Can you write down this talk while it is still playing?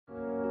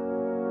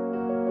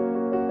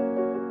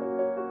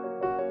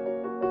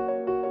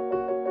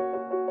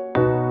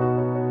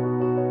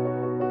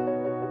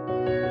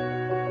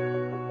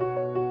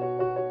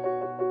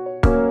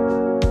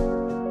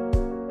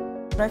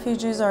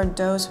Refugees are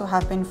those who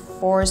have been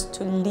forced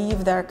to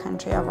leave their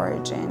country of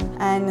origin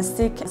and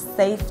seek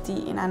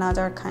safety in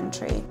another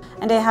country.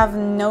 And they have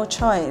no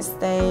choice.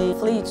 They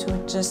flee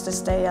to just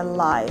stay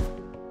alive.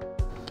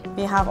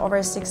 We have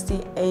over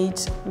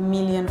 68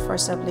 million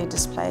forcibly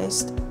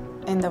displaced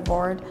in the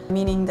world,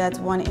 meaning that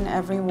 1 in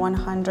every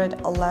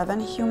 111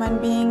 human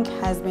being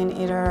has been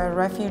either a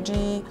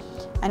refugee,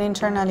 an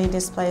internally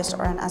displaced,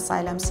 or an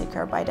asylum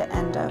seeker by the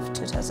end of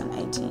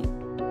 2018.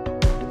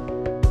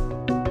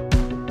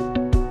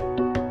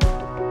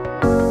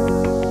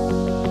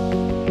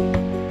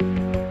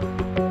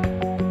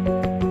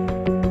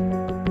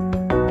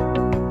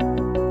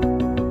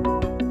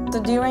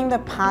 During the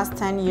past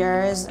 10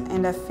 years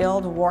in the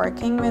field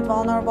working with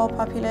vulnerable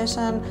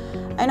population,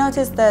 I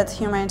noticed that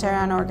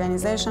humanitarian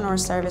organizations or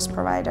service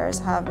providers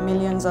have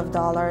millions of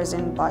dollars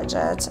in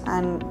budget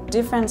and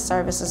different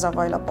services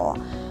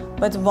available,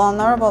 but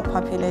vulnerable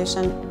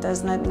population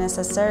does not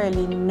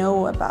necessarily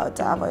know about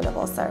the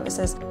available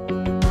services.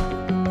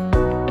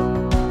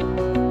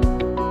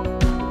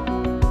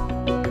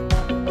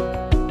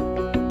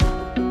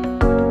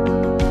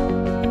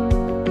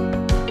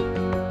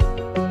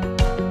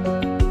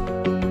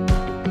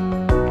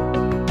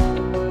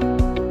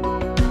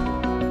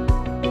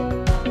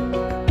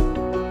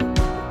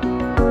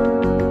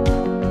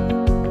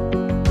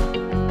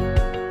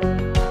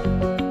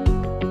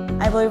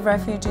 I believe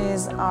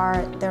refugees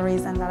are the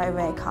reason that I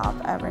wake up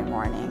every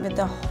morning with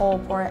the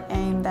hope or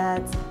aim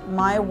that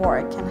my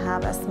work can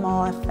have a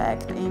small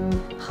effect in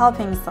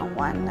helping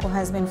someone who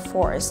has been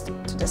forced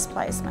to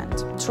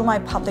displacement. Through my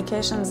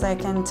publications, I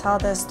can tell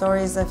the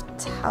stories of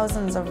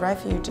thousands of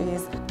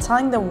refugees,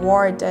 telling the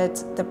world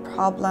that the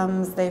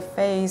problems they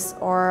face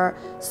or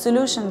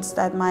solutions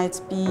that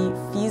might be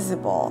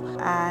feasible.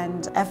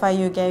 And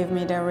FIU gave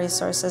me the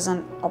resources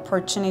and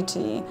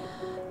opportunity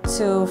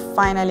to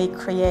finally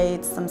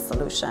create some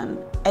solution.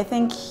 I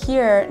think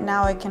here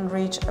now I can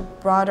reach a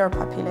broader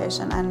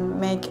population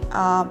and make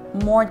a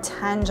more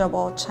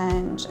tangible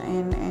change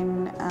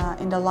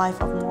in the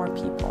life of more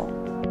people.